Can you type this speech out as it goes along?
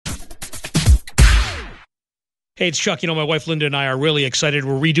Hey, it's Chuck. My wife Linda and I are really excited.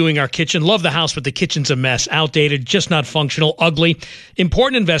 We're redoing our kitchen. Love the house, but the kitchen's a mess. Outdated, just not functional, ugly.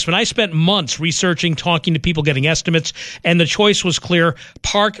 Important investment. I spent months researching, talking to people, getting estimates, and the choice was clear.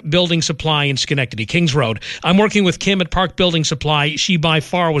 Park Building Supply in Schenectady, Kings Road. I'm working with Kim at Park Building Supply. She by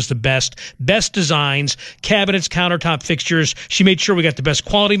far was the best. Best designs, cabinets, countertop fixtures. She made sure we got the best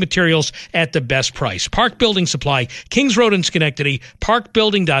quality materials at the best price. Park Building Supply, Kings Road in Schenectady,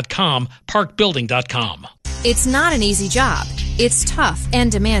 parkbuilding.com, parkbuilding.com. It's not an easy job. It's tough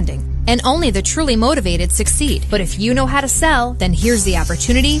and demanding. And only the truly motivated succeed. But if you know how to sell, then here's the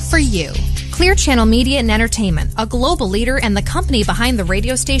opportunity for you. Clear Channel Media and Entertainment, a global leader and the company behind the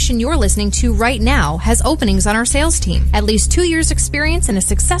radio station you're listening to right now, has openings on our sales team. At least 2 years experience in a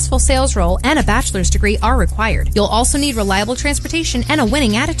successful sales role and a bachelor's degree are required. You'll also need reliable transportation and a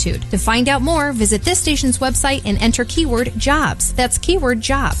winning attitude. To find out more, visit this station's website and enter keyword jobs. That's keyword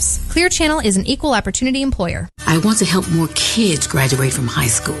jobs. Clear Channel is an equal opportunity employer. I want to help more kids graduate from high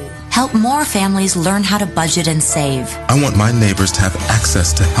school. Help more families learn how to budget and save. I want my neighbors to have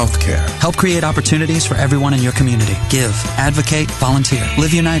access to health care. Help create opportunities for everyone in your community. Give, advocate, volunteer.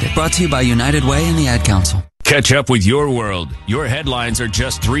 Live United. Brought to you by United Way and the Ad Council. Catch up with your world. Your headlines are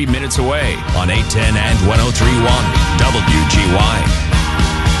just 3 minutes away on 810 and 103.1 WGY.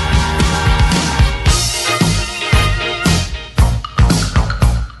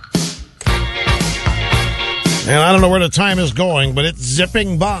 And I don't know where the time is going, but it's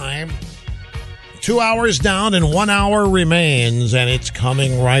zipping by. 2 hours down and 1 hour remains, and it's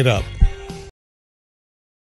coming right up.